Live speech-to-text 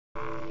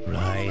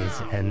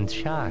Rise and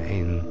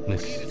shine,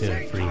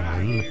 Mr.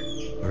 Freeman.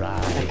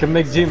 Rise. I can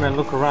make G-Man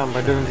look around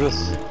by doing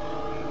this.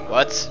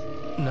 What?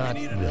 Not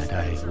that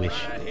I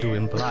wish to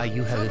imply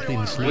you have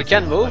been sleeping. We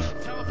can move?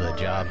 The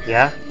job.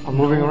 Yeah, I'm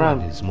moving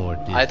around. Is more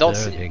I don't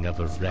see. deserving of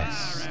a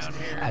rest.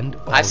 And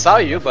I saw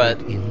you, but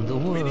in the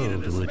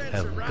world would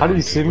have how do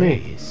you see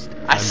me?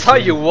 I saw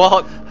you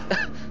walk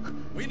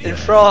in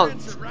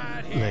front.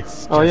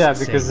 Oh yeah,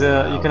 because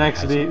you can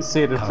actually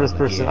see it in first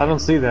person. I don't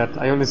see that.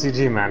 I only see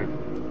G-Man.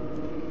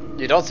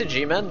 You don't see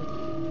G-Man?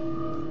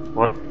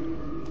 What?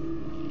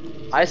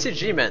 I see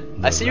G-Man.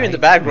 I see you in the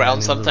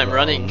background sometime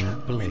running.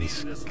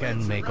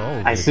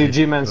 I see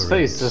G-Man's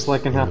face, just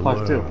like in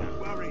Half-Life 2.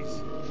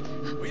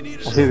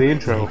 I see the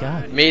intro.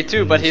 Me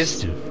too, but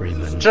he's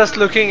just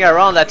looking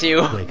around at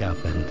you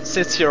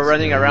since you're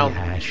running around.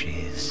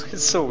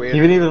 It's so weird.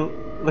 You can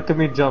even look at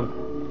me jump.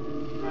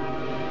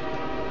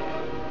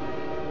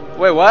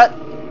 Wait, what?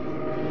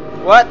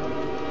 What?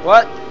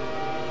 What?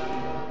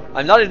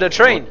 I'm not in the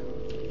train.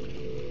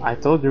 I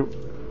told you.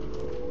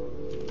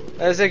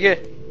 It's okay.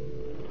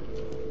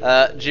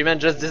 G-Man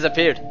just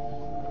disappeared.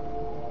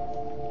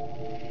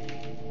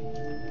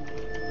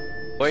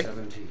 Wait.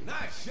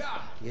 Nice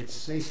shot. It's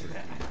safer.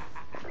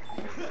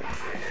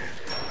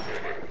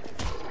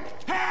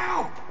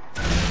 Help!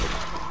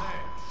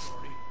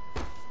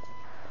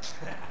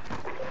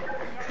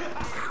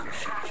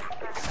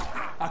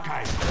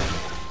 Okay.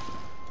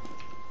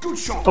 Good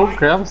shot.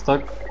 Okay, I'm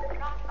stuck.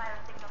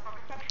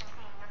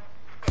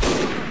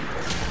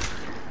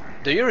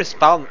 Do you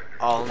respawn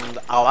on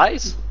the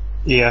allies?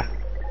 Yeah.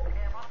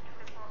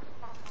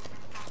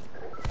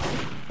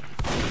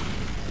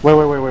 Wait.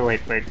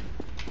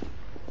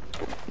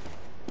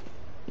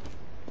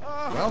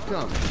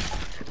 Welcome.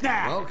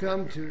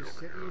 Welcome to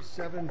City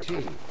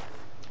 17.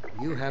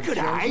 You have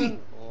chosen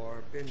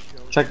or been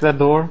chosen Check that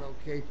door. to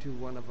locate to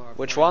one of our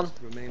Which one?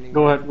 remaining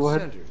Go ahead,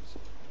 centers.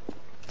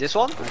 This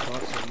one? I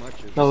thought so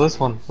much of No, this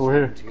one over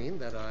here. 17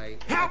 that I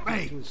Help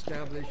opted me! to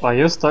establish Why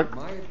you're stuck?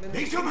 my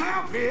Need some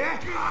help here?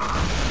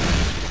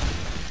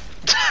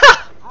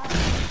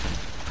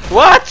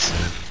 What?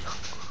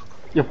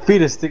 Your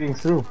feet is sticking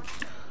through.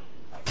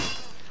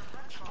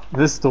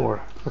 This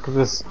door. Look at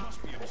this.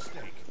 Must be a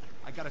mistake.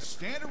 I got a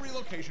standard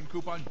relocation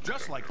coupon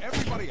just like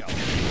everybody else.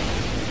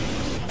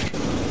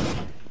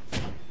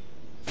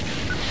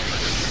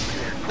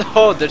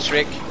 Oh, the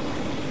trick.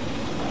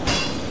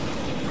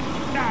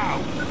 Now!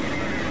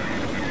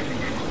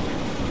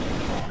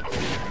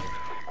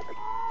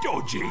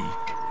 Dodgy!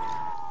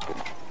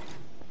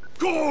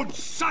 God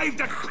save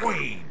the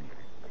Queen!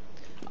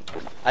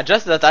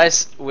 Adjust the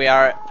dice. We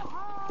are.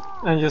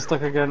 And you're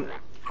stuck again.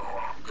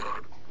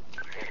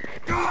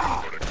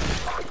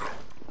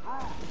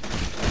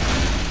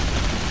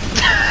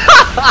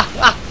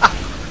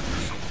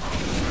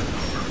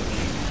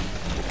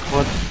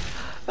 What?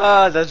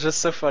 Ah, that's just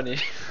so funny.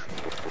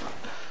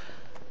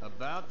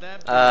 About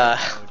that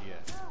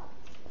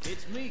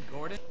It's me,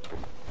 Gordon.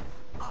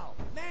 Oh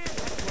man,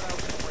 that's what I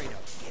was afraid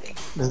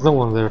of. There's no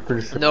one there,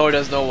 pretty sure. No,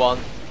 there's no one.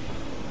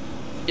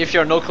 If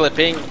you're no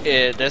clipping,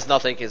 there's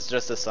nothing. It's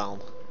just a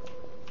sound.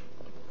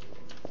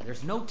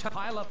 There's no time.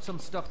 Pile up some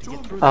stuff to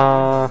get through.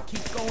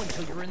 Keep going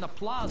till you're in the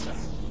plaza.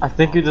 I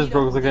think you just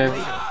broke the game.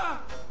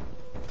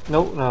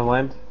 Nope, never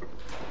mind.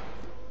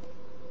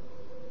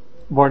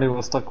 Barney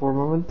was stuck for a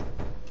moment.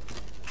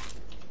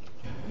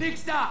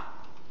 Next up.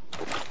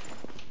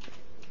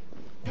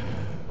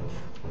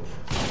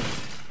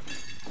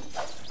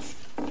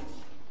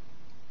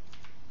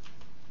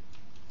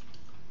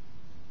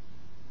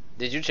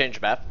 Did you change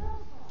map?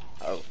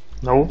 Oh,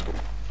 No.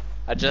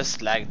 I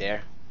just lagged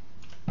there.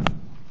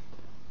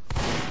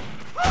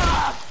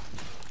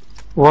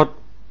 What?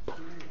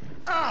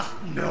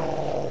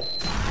 No!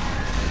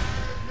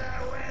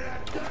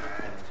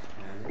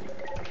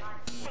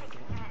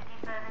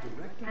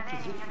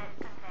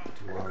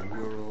 to our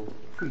mural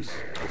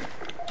precinct.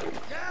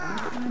 I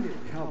find it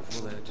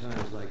helpful at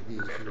times like these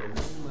to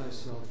remind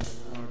myself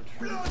that our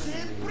true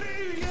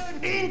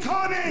Brilliant!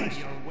 Incoming!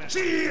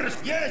 Cheers!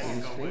 Yes!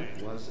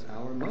 instinct was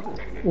our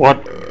mother.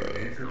 What?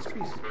 Infant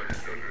species.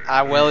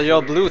 Ah, well,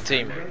 your blue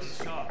team.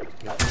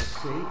 Kept us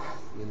safe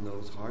in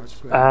those hard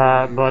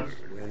scrabble But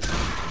when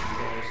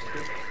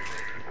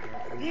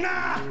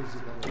Nah!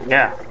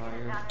 yeah.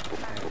 fire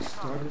and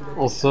started at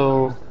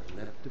Also,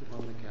 leapt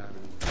upon the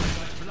cabin.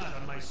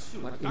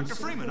 But Dr.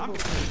 Freeman, I'm...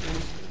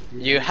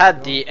 You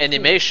had the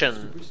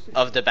animation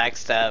of the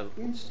backstab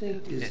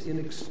Instinct is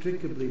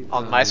inextricably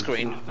on my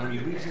screen.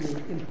 unreasoning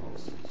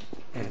impulses.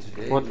 And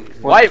today What? we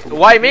can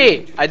Why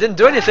me? I didn't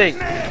do anything.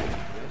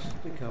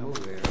 just become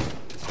aware of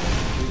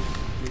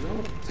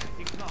irrelevance.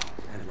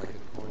 And like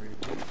a cornered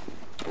pig,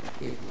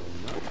 it will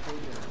not go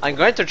down. I'm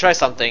going to try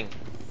something.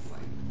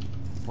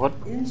 what?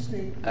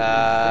 Instinct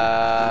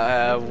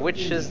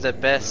Which is the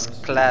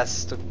best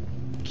class to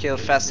kill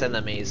fast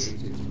enemies?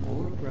 is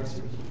more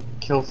aggressive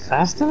Kill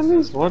fast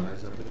enemies? What?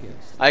 as up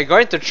against. I'm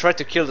going to try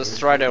to kill the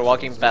strider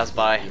walking past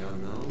by. The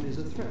unknown is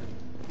a threat.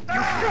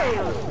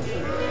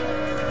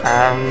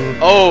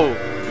 Oh!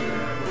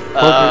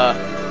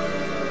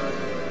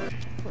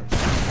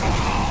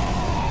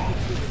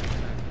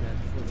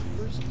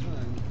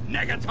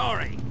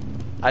 Negatory.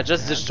 I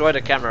just destroyed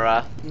the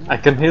camera. I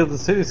can heal the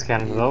city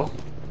scanner though.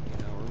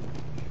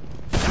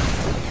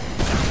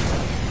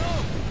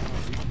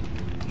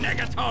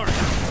 Negatory.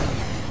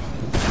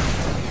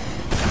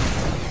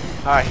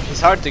 Alright,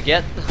 he's hard to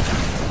get.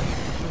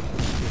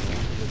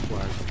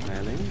 Requires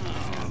planning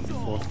and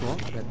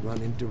forethought that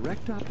run in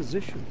direct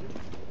opposition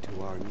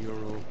to our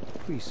neural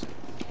precinct.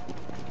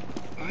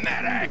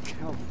 Medic.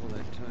 Helpful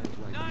at times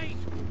like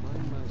this to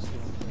remind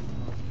myself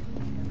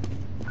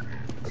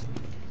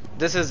that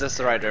This is the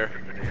Strider.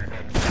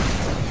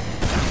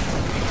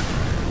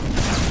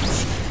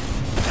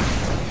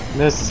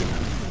 Miss,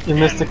 you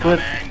missed the clip.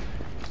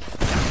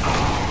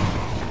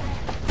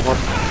 What?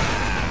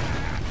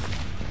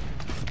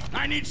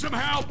 I need some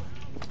help.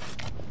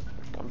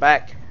 Come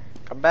back.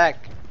 Come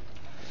back.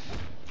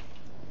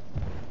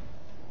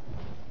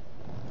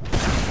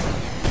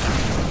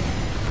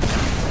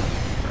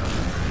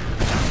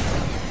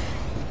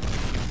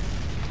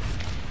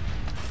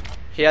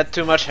 He had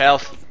too much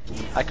health.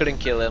 I couldn't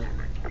kill him.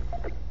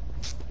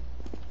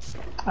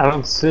 I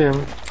don't see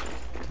him.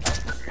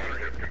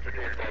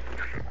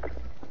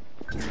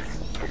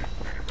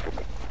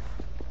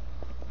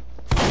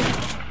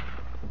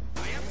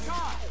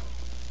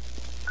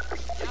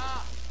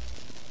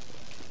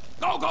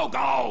 Go, go,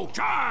 go!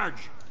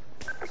 Charge!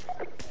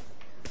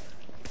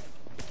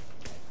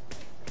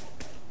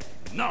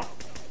 No.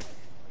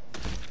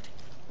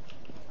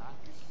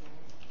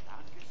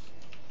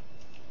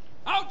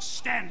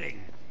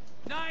 Outstanding.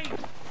 Nice.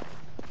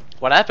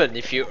 What happened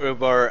if you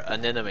Uber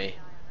an enemy?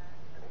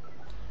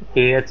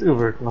 Yeah, it's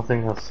Uber,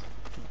 nothing else.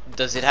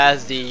 Does it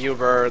has the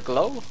Uber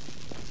glow?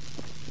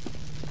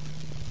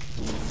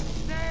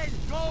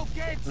 Go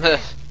get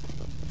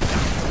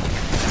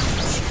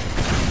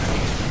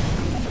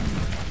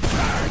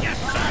yes,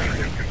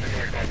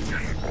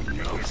 sir.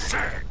 No,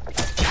 sir.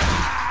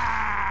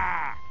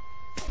 Ah!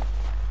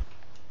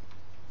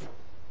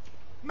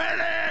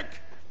 Medic!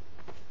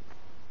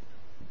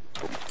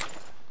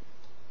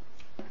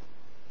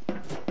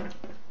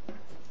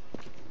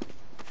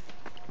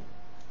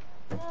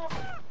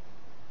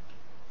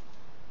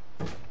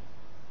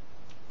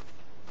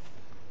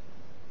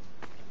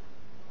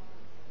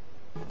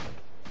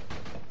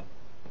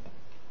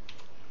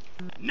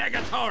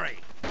 Negatory.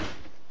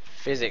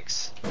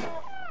 Physics.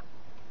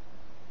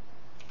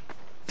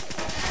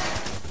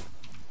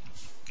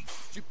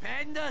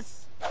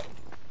 Stupendous.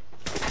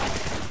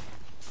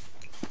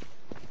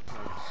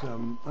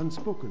 some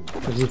unspoken.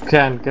 But you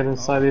can't get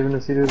inside even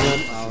if you do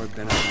that. Our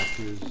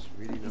benefactors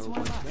really know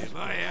what's best. If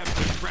I have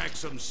to crack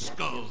some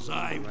skulls,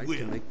 I Right will.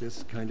 to make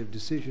this kind of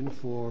decision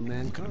for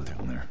mankind.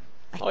 Down there.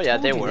 Oh yeah,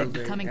 they told you were.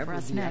 they'd be coming for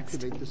us next.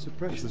 Deactivate the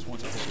suppression This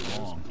one's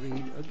system all wrong.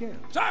 agreed again.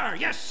 Sir,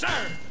 yes,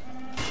 sir.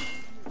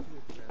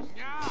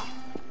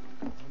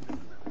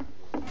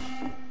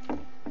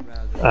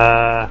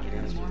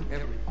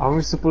 Are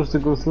we supposed to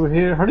go through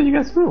here? How do you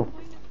get through?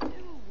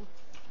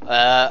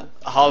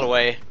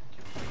 Hallway.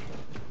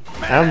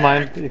 Never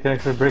mind, you can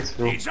actually break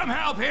through. Need some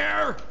help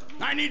here.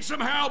 I need some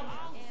help.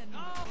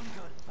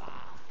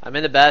 I'm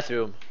in the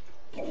bathroom.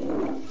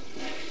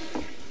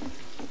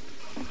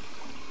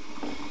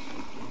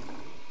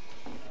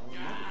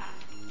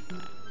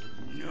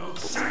 No,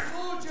 sir.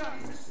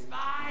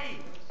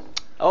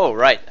 Oh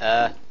right.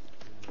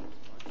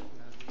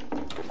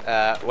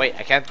 Wait,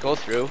 I can't go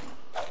through.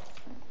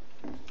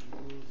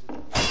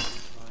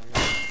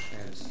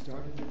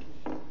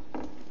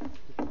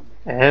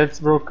 It's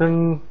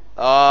broken.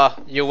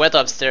 You went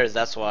upstairs,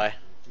 that's why.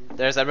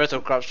 There's a metal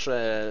crouch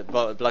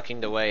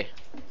blocking the way.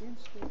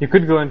 You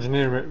could go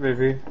engineer it,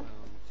 maybe.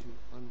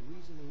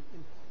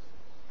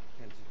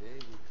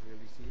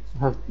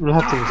 We'll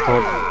have to install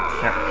it.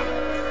 Yeah.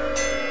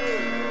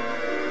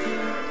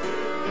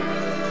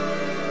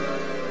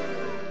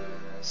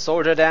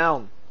 Soldier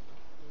down.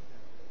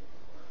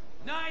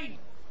 9.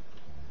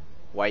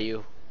 Why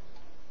you?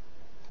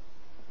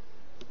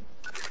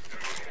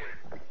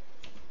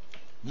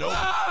 No.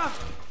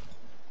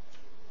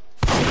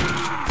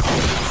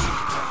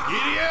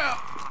 Idiot.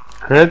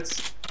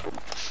 Crits.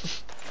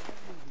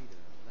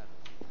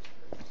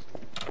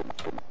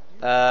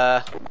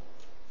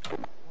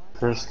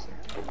 First.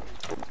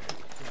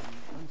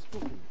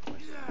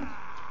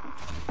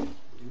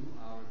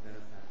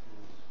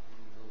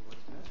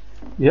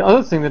 The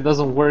other thing that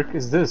doesn't work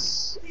is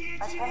this.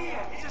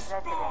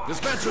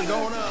 Dispenser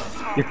going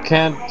up. You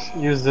can't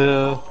use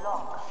the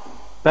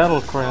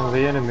battle cry on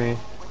the enemy.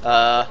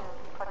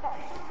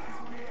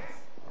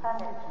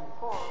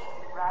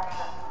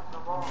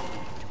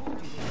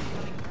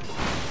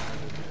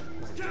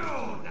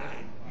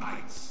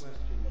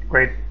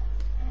 Great.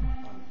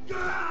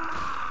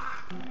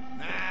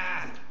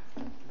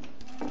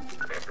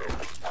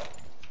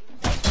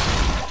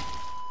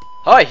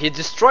 Oh, he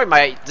destroyed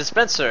my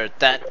dispenser.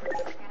 That. Head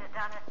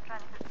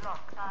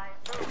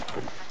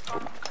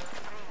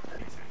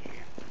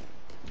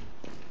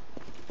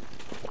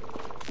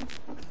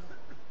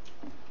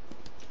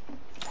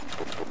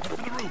for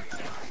the roof.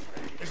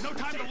 There's no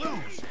time to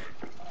lose.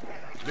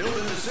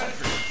 Building the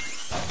sentry.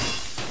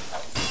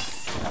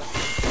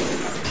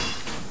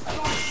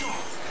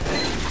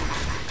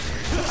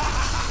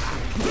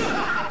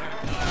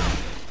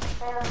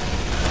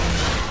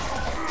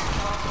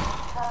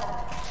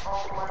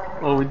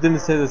 Well, we didn't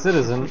say the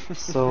citizen,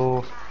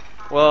 so...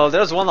 Well,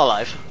 there's one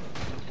alive.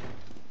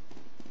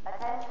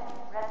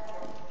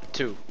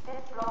 Two. This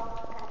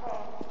block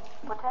contains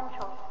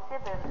potential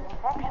civil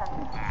infection.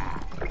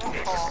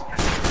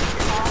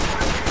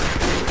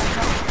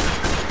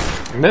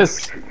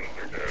 Miss!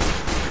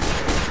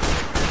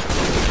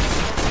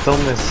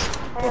 Don't miss.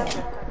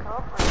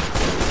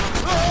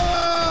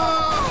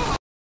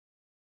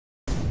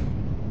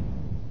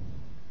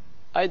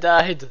 I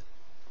died.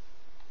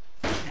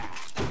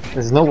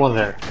 There's no one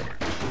there.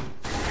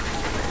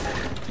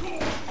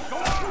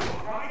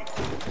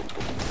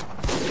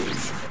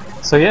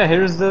 So yeah,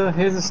 here's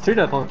the street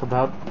I talked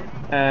about,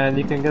 and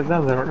you can get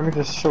down there. Let me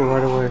just show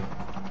right away.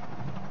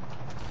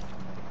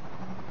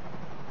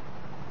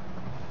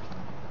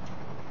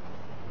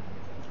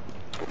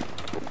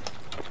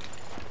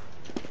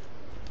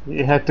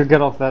 You have to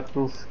get off that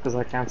roof because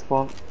I can't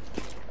spawn.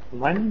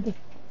 Mind?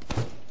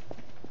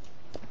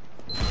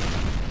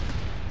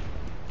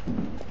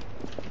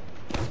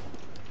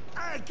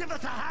 Hey, give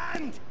us a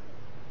hand!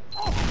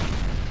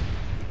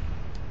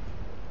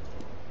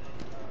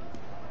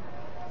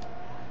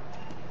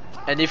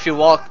 And if you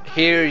walk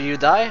here, you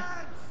die?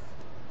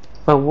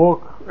 If I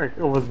walk like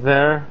over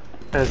there,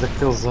 there's a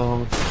kill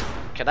zone.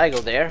 Can I go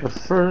there? But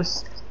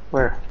first,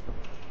 where?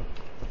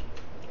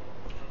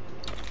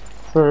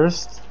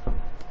 First,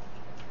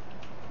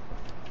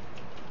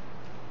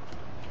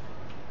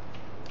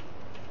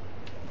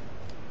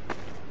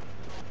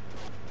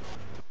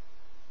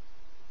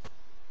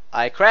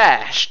 I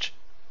crashed.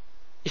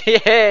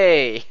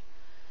 Yay!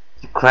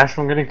 you crash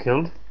from getting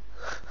killed?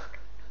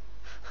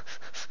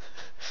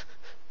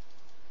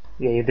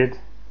 Yeah, you did.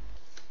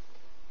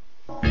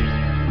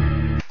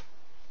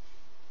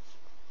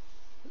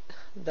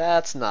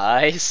 That's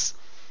nice.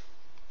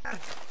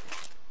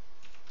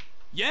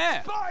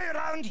 Yeah. Boy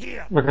around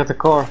here! Look at the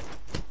car.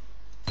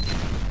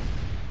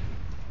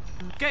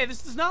 Okay,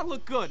 this does not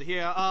look good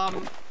here.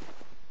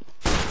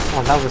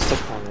 Oh, now we're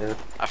stuck down here.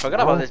 I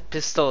forgot about this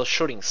pistol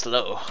shooting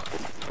slow.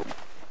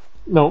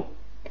 No.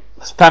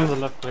 Spam the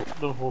left click,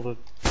 don't hold it.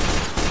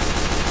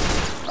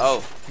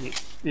 Oh.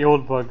 The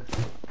old bug.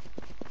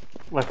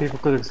 Why people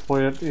could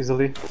exploit it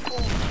easily.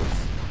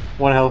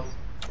 1 health.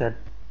 Dead.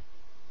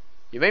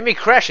 You made me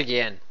crash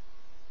again.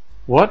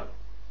 What?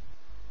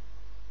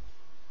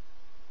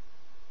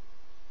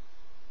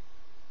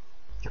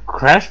 You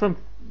crash when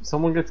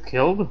someone gets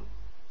killed?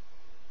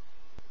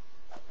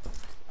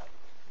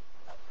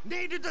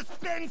 Need a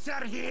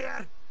dispenser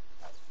here!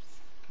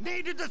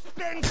 Need a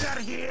dispenser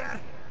here!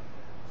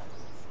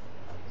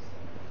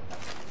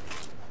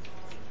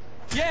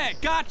 Yeah,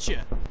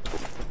 gotcha.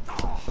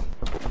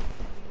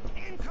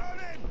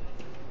 Incoming!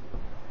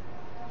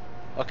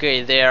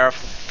 Okay, they are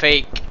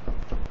fake.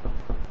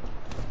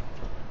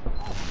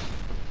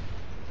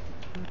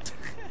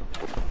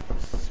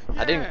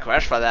 I didn't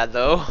crash for that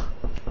though.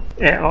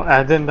 Yeah, well,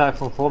 I didn't die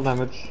from fall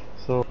damage,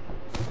 so...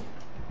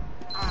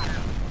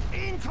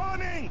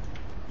 Incoming!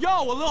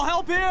 Yo, a little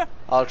help here?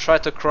 I'll try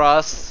to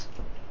cross.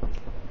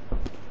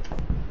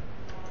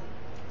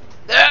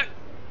 Ah!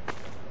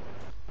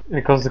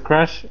 Because the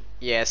crash?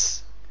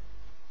 Yes.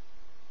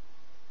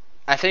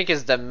 I think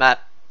it's the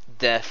map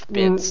death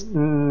bits.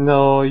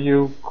 No,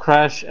 you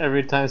crash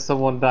every time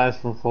someone dies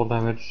from fall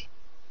damage.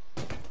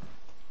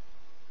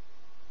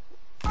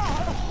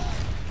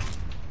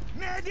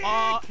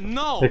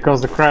 No.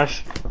 Because the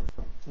crash.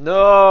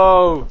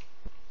 No.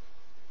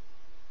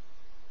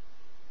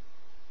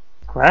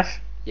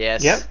 Crash?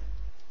 Yes. Yep.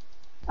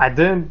 I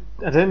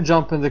didn't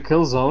jump in the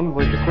kill zone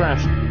when you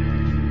crashed.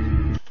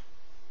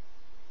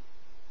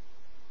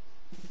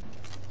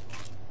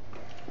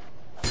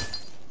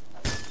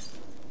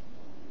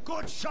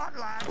 Good shot,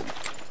 lad!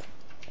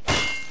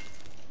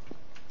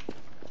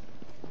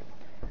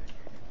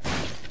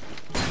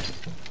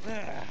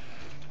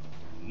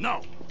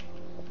 No!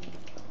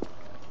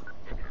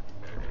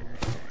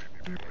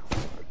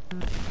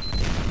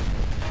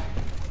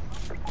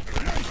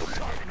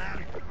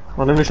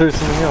 Well, let me show you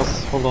something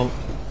else. Hold on.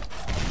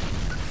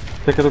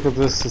 Take a look at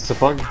this. It's a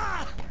bug.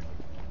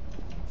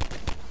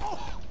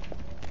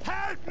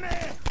 Help me!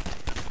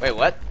 Wait,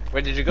 what?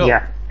 Where did you go?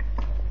 Yeah.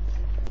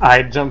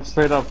 I jumped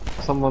straight up.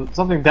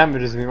 Something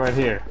damages me right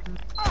here.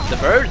 The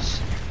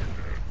birds?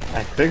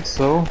 I think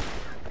so.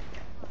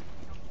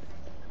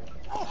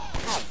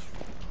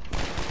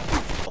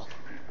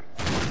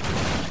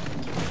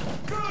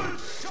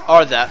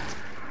 Or that.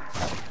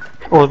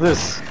 Or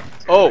this.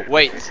 Oh,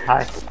 wait.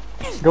 Hi.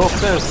 Go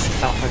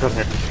upstairs. No, I got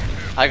hit.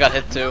 I got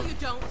hit too.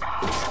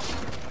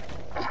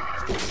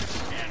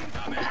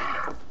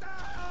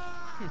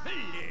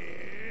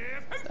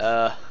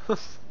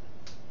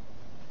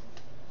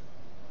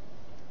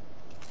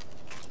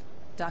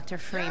 Dr.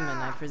 Freeman,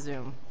 I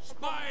presume.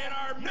 Spy in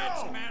our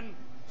midst, men!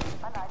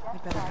 We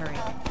better hurry.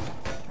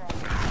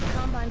 The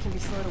Combine can be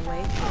slowed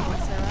away, but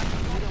once they're up,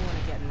 we don't want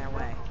to get in their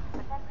way.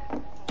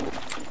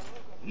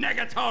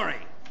 Negatory!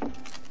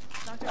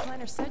 Dr.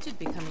 Kleiner said you'd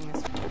be coming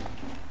this way.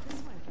 This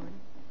way, Gordon.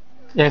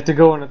 You have to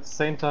go in at the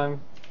same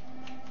time.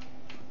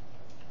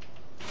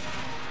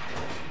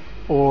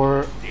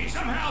 or... Need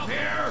some help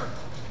here!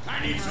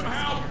 I need some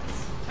help!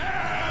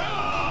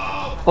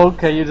 Help!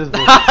 Okay, you just...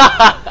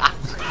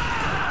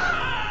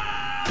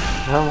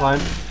 Never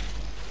mind.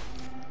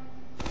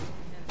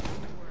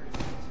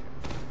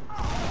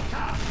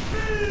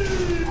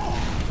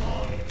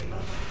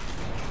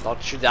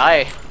 Don't you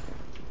die.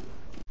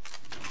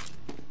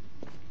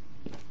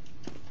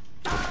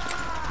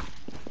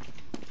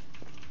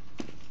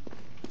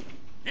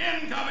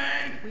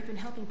 Incoming! We've been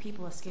helping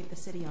people escape the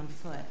city on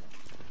foot.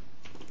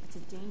 It's a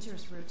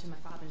dangerous route to my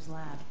father's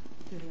lab,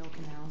 through the old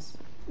canals.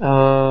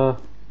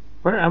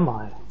 Where am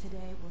I?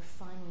 Today, we're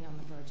finally on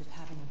the verge of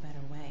having a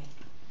better way.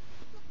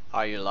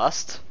 Are you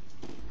lost?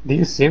 Do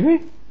you see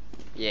me?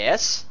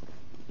 Yes.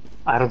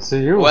 I don't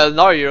see you. Well,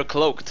 now you're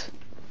cloaked.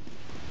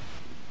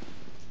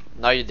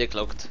 Now you're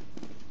decloaked.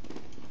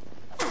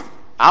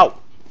 Ow!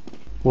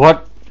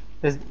 What?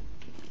 Is...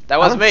 That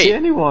was I don't me. see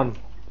anyone.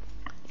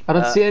 I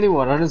don't see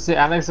anyone. I don't see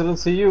Alex. I don't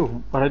see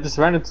you. But I just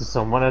ran into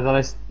someone and then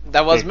I...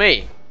 That was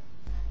me.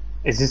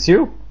 Is this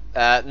you?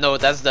 No,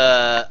 that's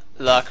the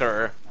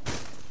locker.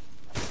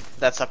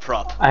 That's a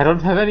prop. I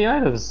don't have any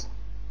items.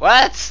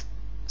 What?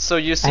 So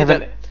you see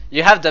the...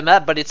 You have the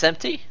map, but it's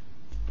empty?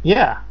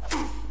 Yeah.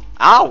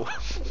 Ow!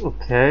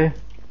 Okay.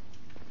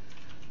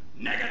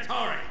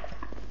 Negatory!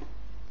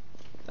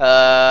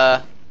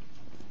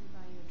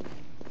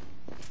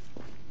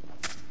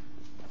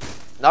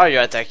 Now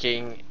you're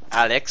attacking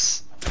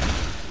Alex.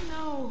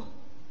 No!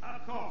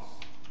 Of course.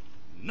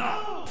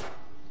 No!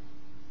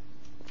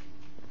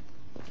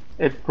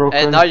 It broke.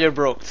 And now you're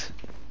broke.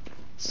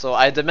 So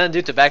I demand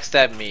you to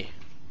backstab me.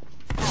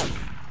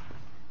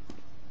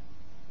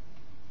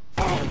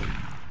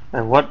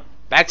 And what?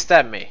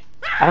 Backstab me.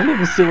 I don't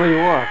even see where you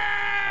are.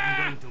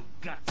 I'm going to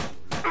gut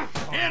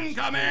you.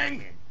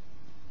 Incoming!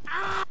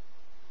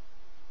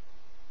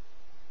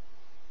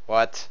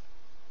 What?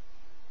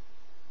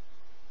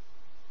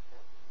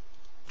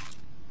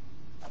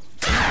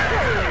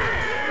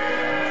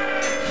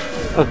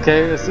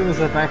 Okay, as soon as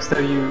I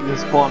backstab you, you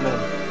spawn in.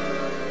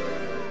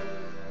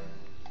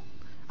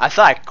 I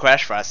thought I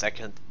crashed for a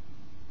second.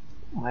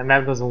 My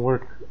map doesn't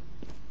work.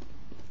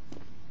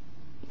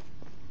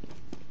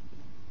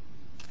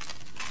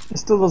 It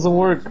still doesn't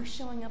work. You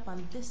showing up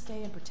on this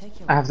day in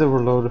particular? I have to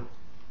reload.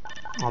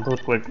 I'll do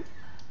it quick.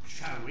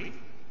 Shall we?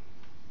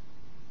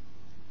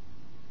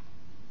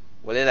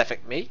 Will it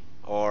affect me?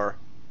 Or...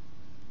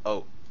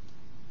 Oh.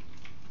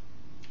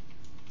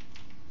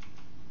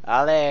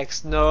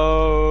 Alex,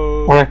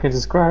 no! Or I can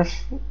just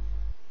crash.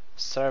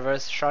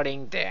 Servers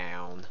shutting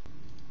down.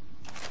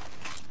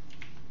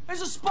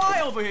 There's a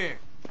spy over here.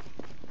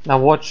 Now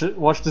watch this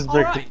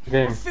break Alright, the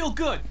game. I feel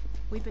good.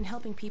 We've been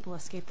helping people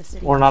escape the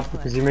city Or on not, foot.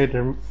 because you made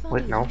them. Funny,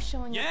 Wait, no. you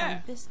showing up Yeah.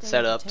 on this day in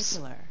Setups.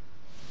 particular.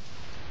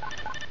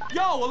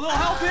 Yo, a little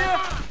help here?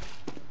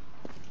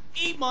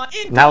 Eat my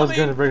incoming. Now it's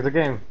gonna break the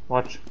game.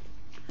 Watch.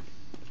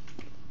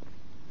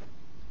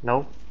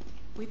 No.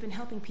 We've been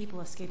helping people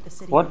escape the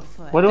city What? on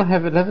foot. Why do I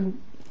have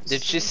 11?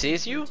 Did she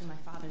seize you? To my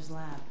father's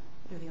lab,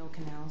 through the old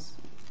canals.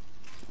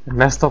 It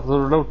messed up the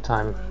reload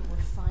time. Today, we're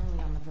finally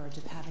on the verge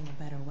of having a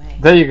better way.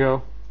 There you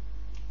go.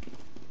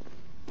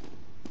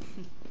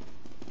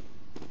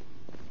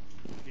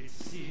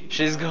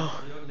 She's going.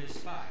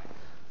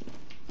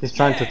 He's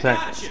trying to attack.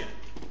 Gotcha.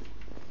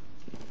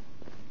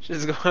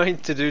 She's going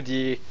to do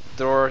the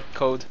door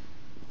code.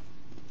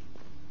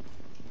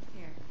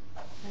 Here,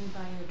 let me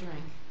buy you a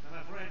drink. I'm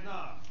afraid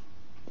not.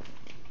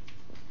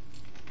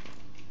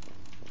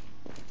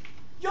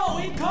 Yo,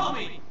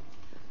 incoming.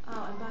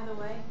 Oh, and by the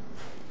way,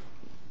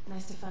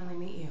 nice to finally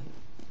meet you.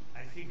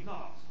 I think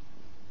not.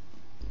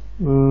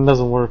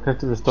 Doesn't work. I have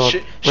to restart.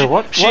 She, Wait,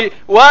 what?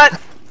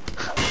 What?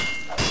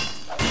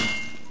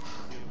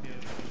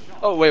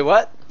 Oh, wait,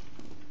 what?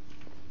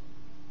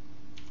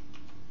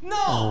 No.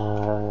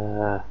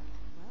 Well,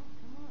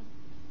 come on.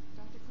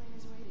 Dr. Crane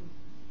is waiting.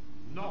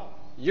 No.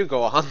 You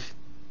go on.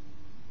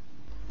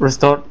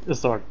 Restart.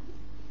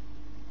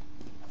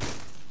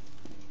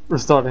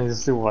 Restarting to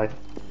see why.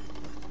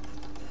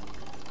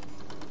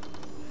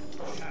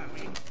 Shall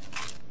we?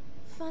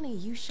 Funny,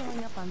 you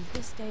showing up on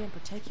this day in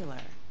particular.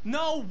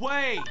 No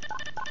way.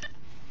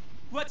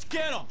 Let's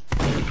get him.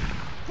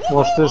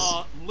 Watch this.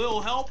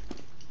 Little help.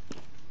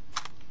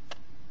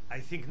 I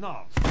think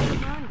not.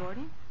 Come on,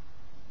 Gordon.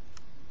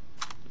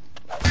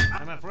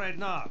 I'm afraid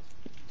not.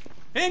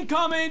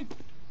 Incoming.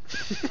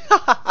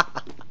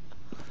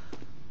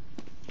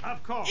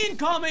 Of course.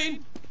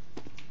 Incoming.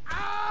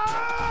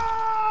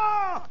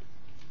 Ah!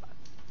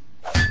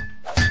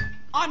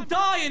 I'm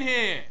dying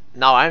here.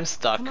 Now I'm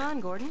stuck. Come on,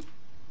 Gordon.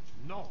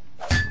 No.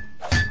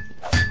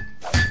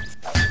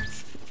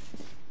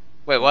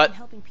 Wait, We've what? been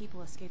helping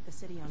people escape the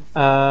city on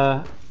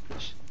foot.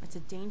 It's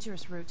a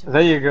dangerous route to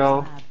There you my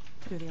go. father's lab,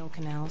 through the old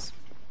canals.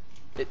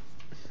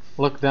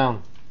 Look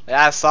down.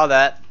 Yeah, I saw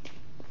that.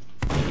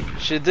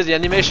 She did the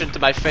animation to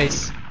my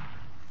face.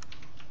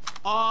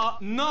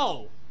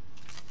 No.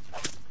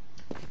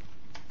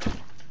 Today,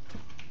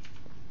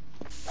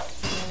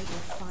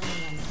 we're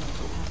finally on the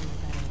verge of having a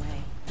better way.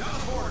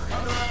 Teleport,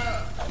 come to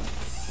Earth.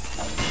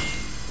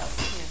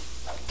 Here,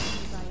 let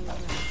me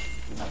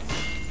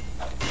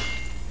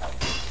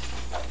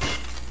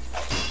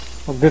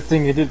Well, good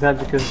thing you did that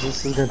because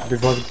this is going to be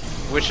bugged.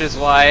 Which is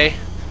why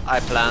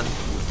I planned.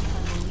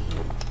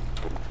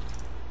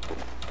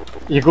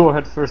 You go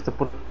ahead first to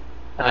put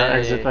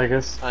exit, I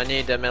guess. I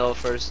need the middle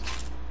first.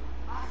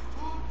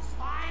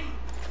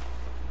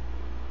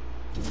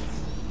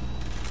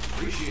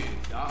 Appreciate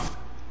it, Doc.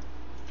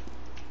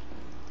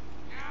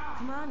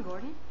 Come on,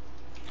 Gordon.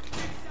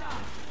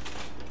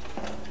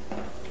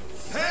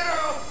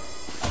 Help!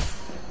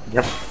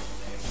 Yep.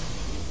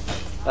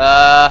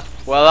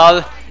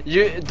 Well,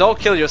 you don't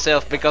kill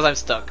yourself because I'm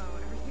stuck.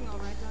 Everything all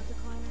right, Dr.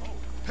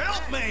 Kleiner?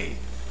 Help me!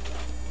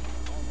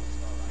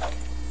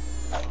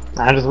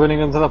 I'm just waiting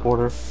on the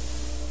teleporter.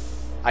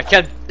 I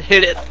can't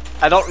hit it.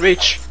 I don't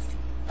reach.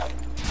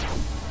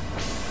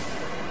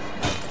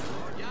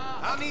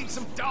 I need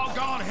some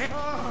doggone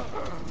help!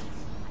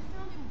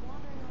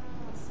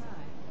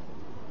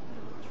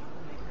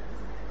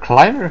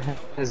 Kleiner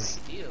has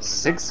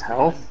 6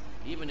 health.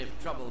 Even if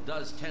trouble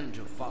does tend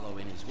to follow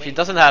in his wake. He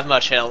doesn't have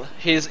much health.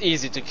 He's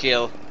easy to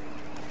kill.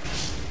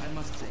 I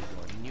must say,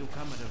 Gordon, you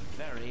come at a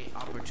very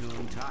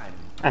opportune time.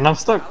 And I'm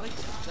stuck. Alex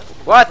has just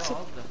What?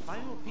 solved the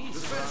final piece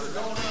of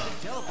our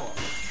teleport.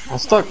 I'm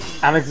stuck.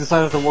 Alex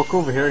decided to walk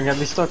over here and get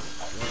me stuck.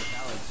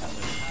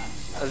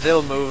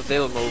 They'll move.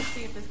 They'll move.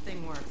 See if this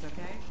thing works,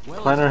 okay? Well,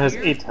 Kleiner has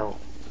here- 8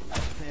 health.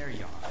 There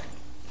you are.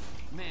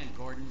 Man,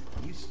 Gordon,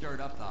 you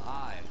stirred up the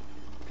hive.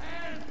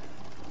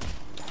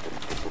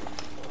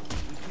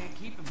 We can't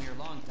keep him here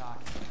long,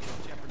 Doc.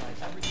 It'll jeopardize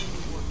everything we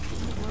work for.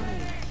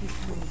 He's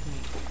coming with me.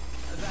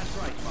 That's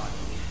right,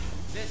 Rodney.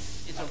 This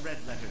is a red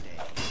letter day.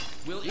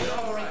 We'll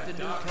inaugurate the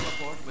new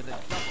teleport with a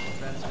double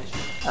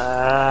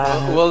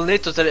transmission. We'll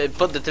need to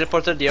put the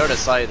teleporter the other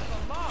side.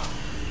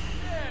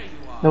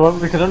 No, well,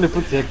 we can only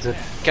put the exit.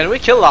 Can we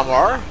kill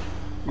Lamar?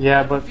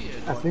 Yeah, but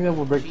I think that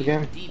will break the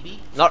game.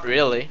 Not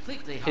really.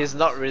 He's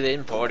not really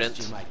important.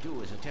 You might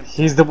do is attempt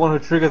He's the one who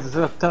triggered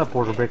the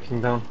teleporter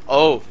breaking down.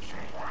 Oh,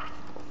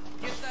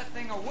 get that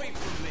thing away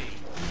from me.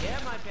 Yeah,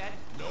 my pet.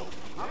 No.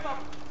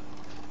 Up.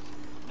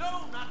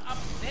 No, not up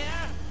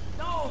there.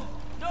 No.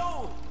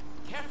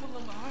 Careful,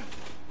 Lamar.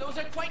 Those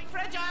are quite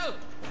fragile.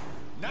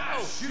 Now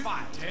shoot,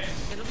 Ted!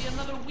 It'll be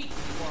another week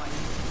before I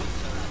can put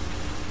her out.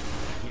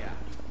 Yeah,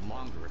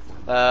 longer if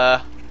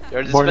we're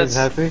you're Gordon's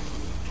dispensed. happy.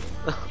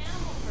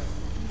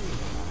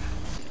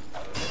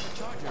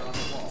 charger on the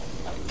wall.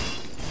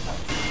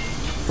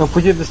 No,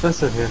 put your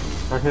dispenser here.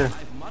 Right here.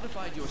 I've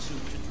modified your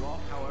suit to draw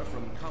power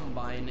from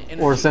combine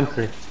energy Or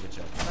sentry. outlets, which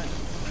are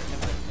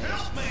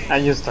plenty.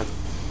 And you're stuck.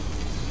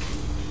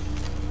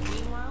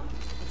 Meanwhile,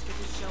 let's get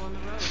this show on the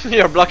road.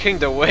 You're blocking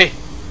the way.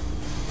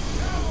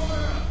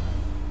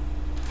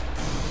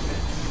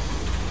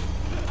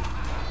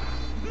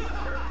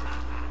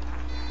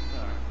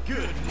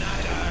 Good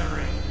night,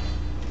 Irene.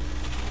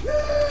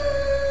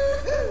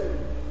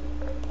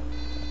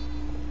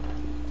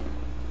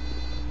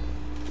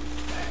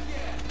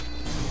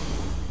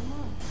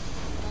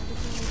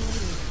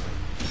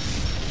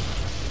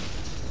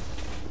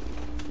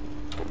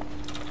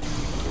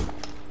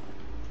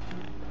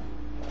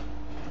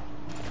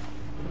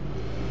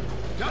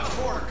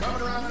 Teleporter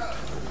coming around up.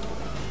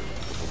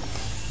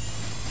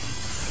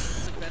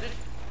 Bennett,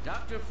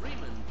 Dr.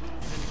 Freeman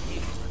proved an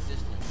able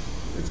assistant.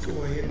 Let's go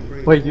ahead and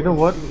break. Wait, you know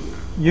what?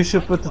 You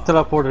should put the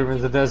teleporter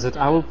in the desert.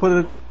 I will put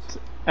it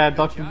at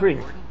Dr.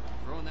 Brink. Gordon,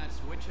 throwing that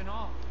switch and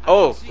all.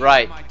 Oh, See,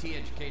 right. MIT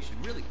education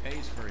really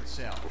pays for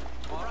itself.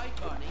 All right,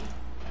 Barney.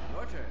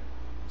 Your turn.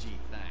 Gee,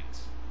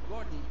 thanks.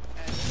 Gordon,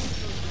 as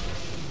usual,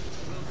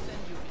 we'll send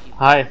you people.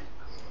 Hi.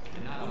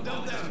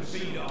 Dump that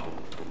beat off.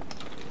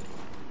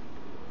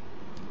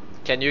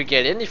 Can you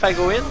get in if I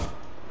go in?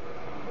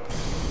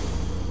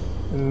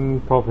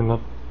 Probably not.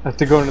 I have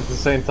to go in at the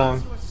same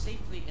time. You are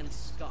safely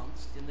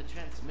ensconced in the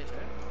transmitter.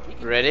 We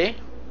can Ready?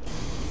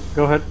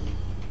 Go ahead.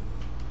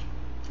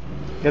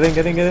 Get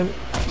in.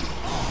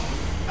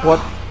 What?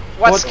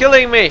 What's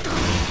killing me?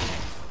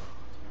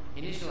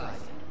 initialize.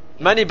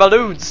 Many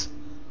balloons.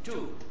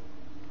 2,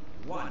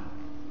 1.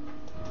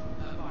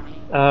 Barney.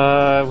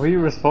 Will you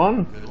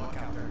respawn? Good luck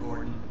out there,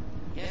 Gordon.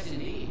 Yes,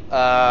 indeed.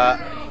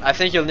 I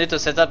think you'll need to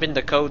set up in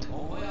the code.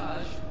 Bon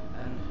voyage,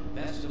 and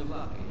best of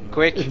luck in your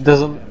Quick. It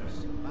doesn't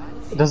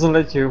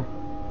let you.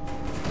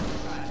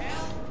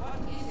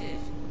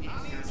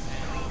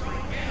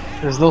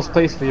 There's no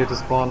space for you to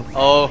spawn.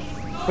 Oh.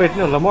 Wait,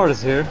 no, Lamar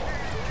is here.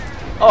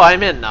 Oh,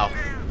 I'm in now.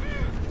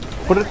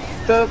 Put it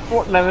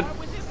teleport limit. He's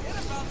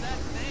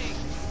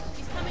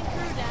coming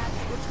through, Dad.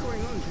 What's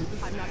going on, people?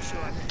 I'm not sure.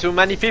 Too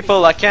many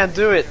people, I can't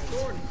do it.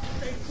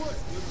 Something's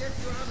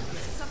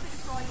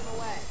throwing him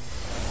away.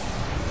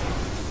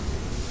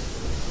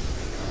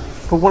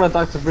 Put one at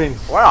Dr. Brink.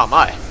 Where am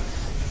I?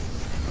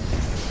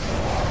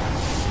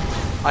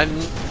 I'm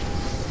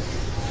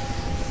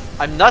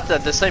not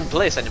at the same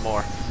place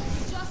anymore.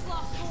 Just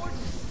lost Gordon.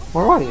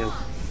 Where are you?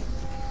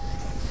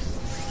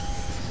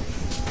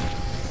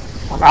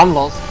 I'm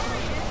lost. We're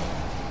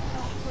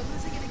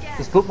losing it again.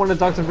 Just put one at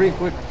Dr. Brink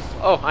quick.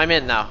 Oh, I'm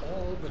in now.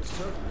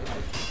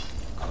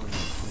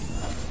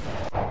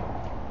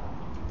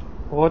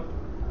 What?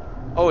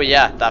 Oh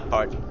yeah, that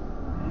part.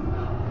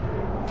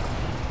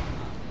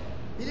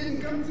 He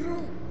didn't come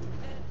through.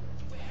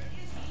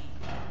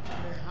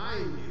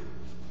 Behind you.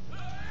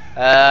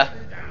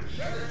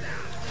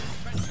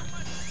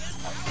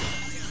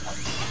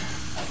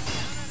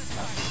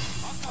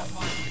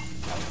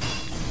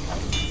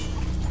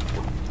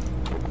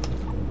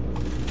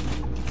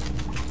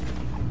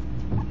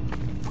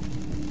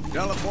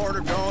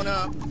 Teleporter going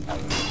up.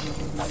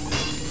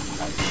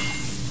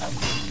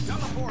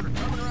 Teleporter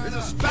coming around. There's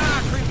a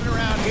spy creeping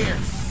around here.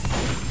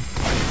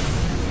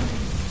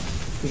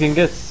 You can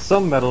get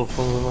some metal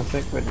from them, I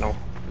think. Wait, no.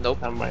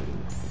 Nope. Never mind.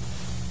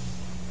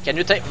 Can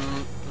you take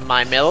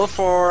my metal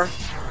for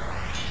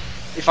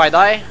if I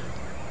die?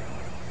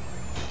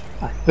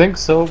 I think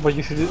so, but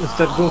you should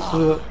instead go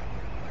through the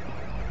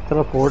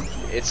teleport.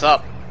 It's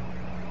up.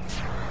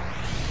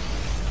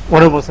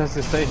 One of us has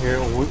to stay here,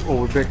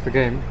 or we break the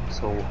game.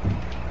 So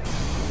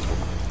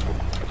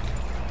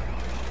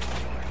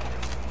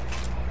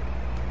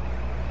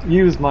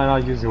use mine,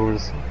 I'll use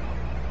yours.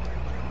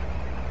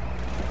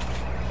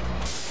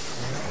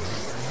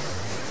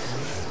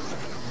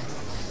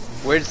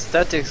 Weird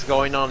statics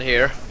going on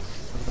here.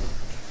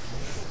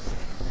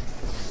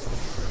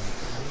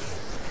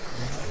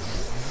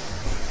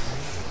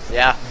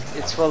 Yeah,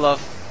 it's full of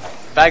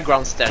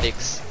background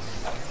statics.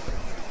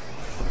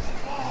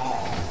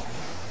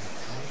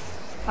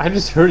 I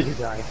just heard you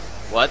die.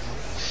 What?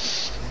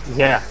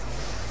 Yeah.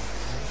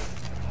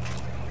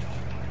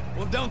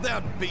 Well, don't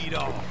that beat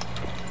off?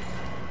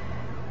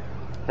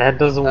 That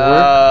doesn't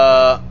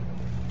work.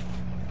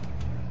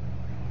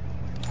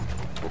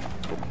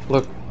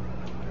 Look.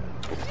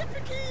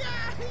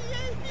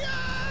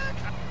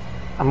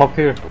 I'm up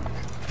here.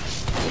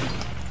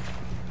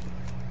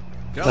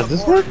 Does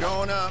this work?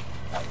 Going up.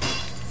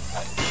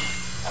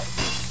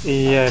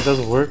 Yeah, it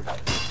doesn't work.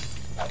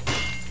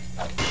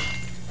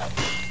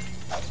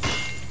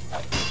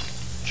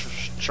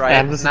 Try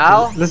it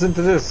now. Listen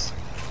to this.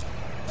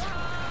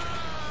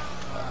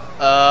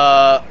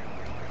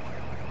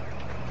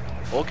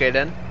 Okay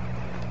then.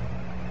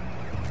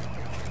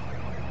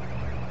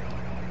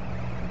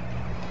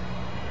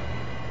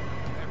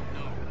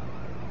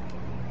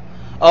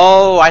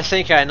 Oh, I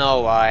think I know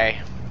why.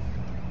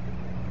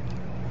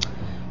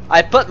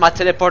 I put my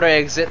teleporter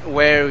exit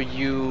where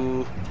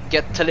you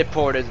get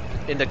teleported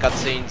in the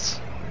cutscenes.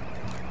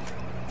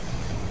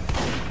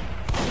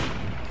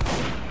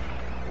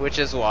 Which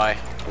is why.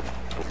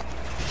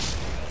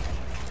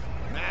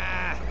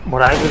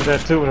 But I did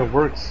that too and it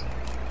works.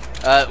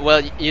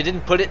 Well, you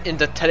didn't put it in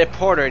the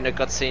teleporter in the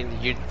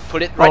cutscene. You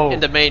put it right in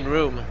the main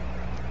room.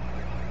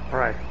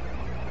 Right.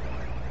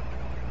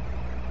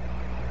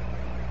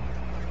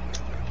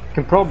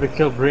 Can probably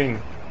kill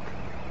Bring.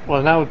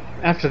 Well, now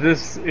after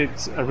this,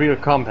 it's a real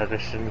combat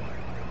mission.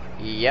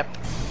 Yep.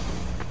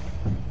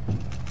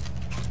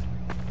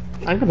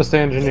 I'm gonna stay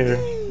engineer.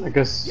 I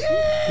guess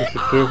you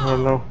should do. I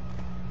don't know.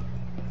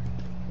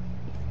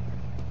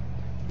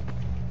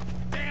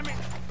 Damn it!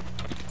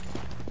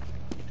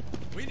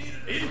 We need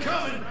an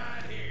incoming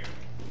right here.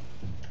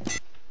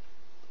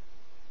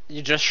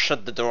 You just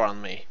shut the door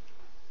on me.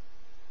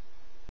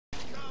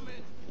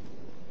 Coming.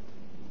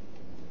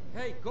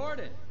 Hey,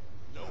 Gordon.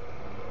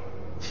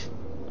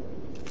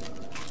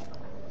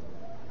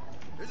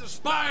 There's a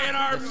spy in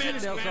our The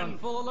midst, Citadel's on man.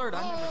 full alert.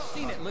 I've never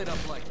seen it lit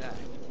up like that.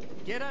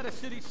 Get out of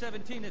City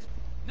 17 is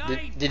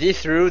night. Did he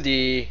throw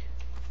the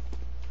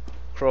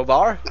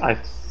crowbar? I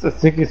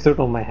think he threw it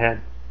on my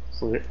head.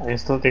 So I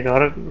instantly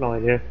got it. No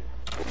idea.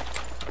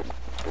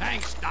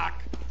 Thanks,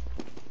 Doc.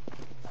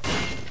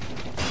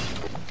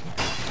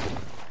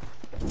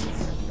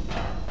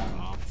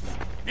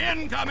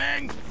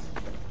 Incoming.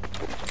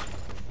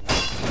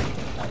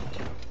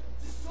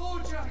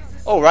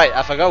 Oh right,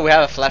 I forgot we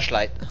have a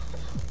flashlight.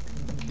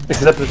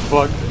 Except it's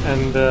bugged,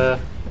 and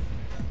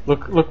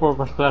look where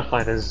my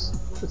flashlight is.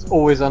 It's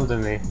always under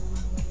me.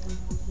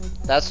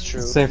 That's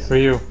true. Same for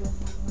you.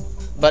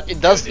 But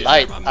it does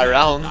light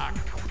around.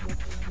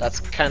 That's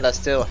kinda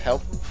still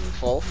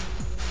helpful.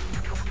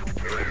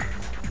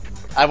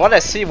 I wanna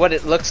see what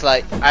it looks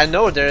like. I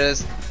know there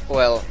is.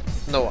 Well,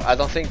 no, I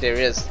don't think there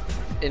is.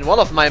 In one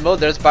of my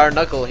modes, there's bare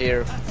knuckle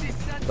here,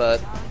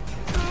 but.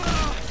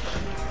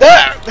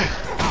 There!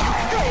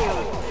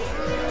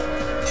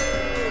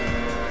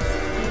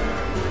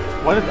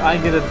 Why did I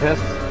get a death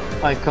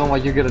icon while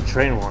you get a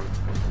train one?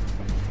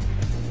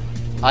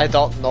 I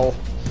don't know.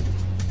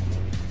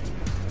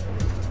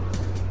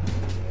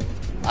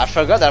 I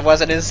forgot that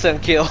was an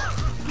instant kill.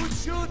 Good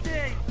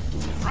shooting.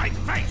 Right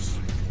face.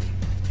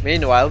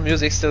 Meanwhile,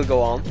 music still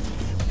go on.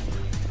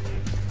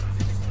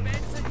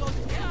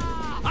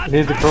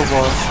 Need the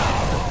crowbar,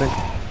 I think.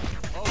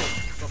 Oh,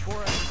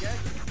 before I forget,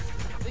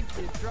 I think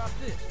you dropped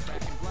this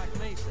back in Black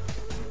Mesa.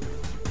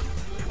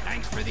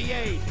 Thanks for the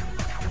aid.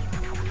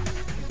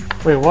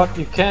 Wait, what?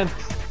 You can't.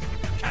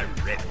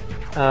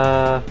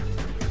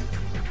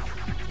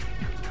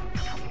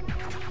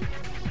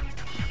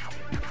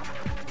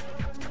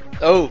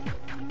 Oh!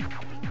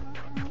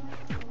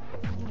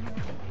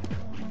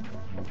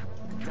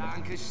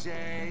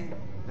 Dankeschön.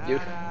 You.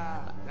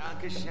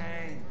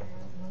 Dankeschön.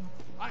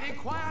 I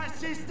require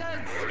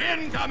assistance.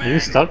 Are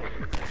you stuck?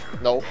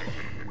 No,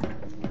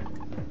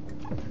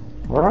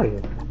 Where are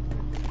you?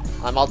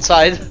 I'm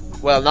outside.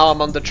 Well, now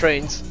I'm on the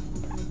trains.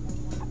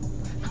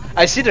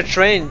 I see the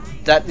train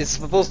that is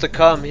supposed to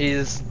come.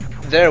 He's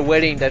there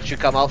waiting that you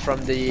come out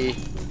from the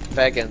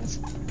wagons.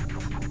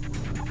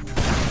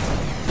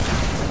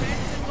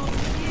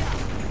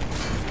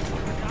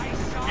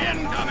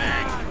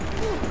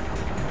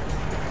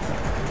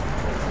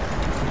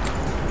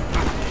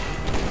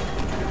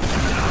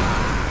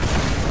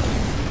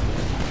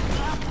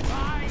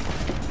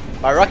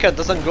 My rocket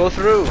doesn't go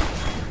through.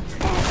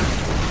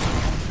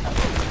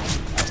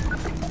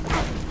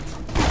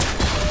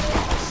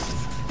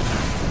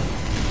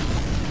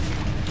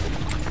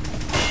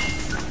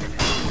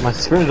 My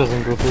screen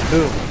doesn't go through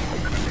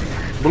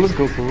too. Bullets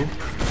go through.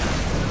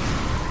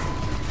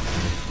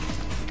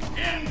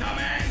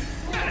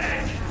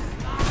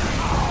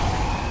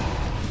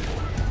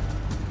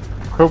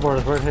 Crowbar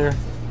is right here.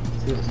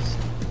 Jesus.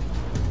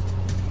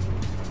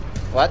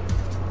 What?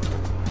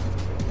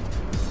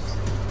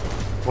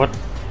 What?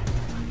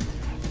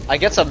 I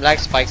get some lag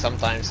spike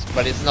sometimes,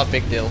 but it's not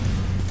big deal.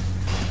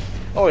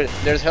 Oh,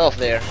 there's health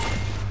there.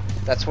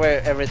 That's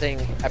where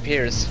everything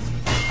appears.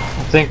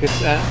 I think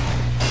it's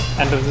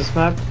end of this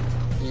map.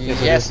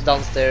 Yes,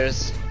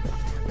 downstairs.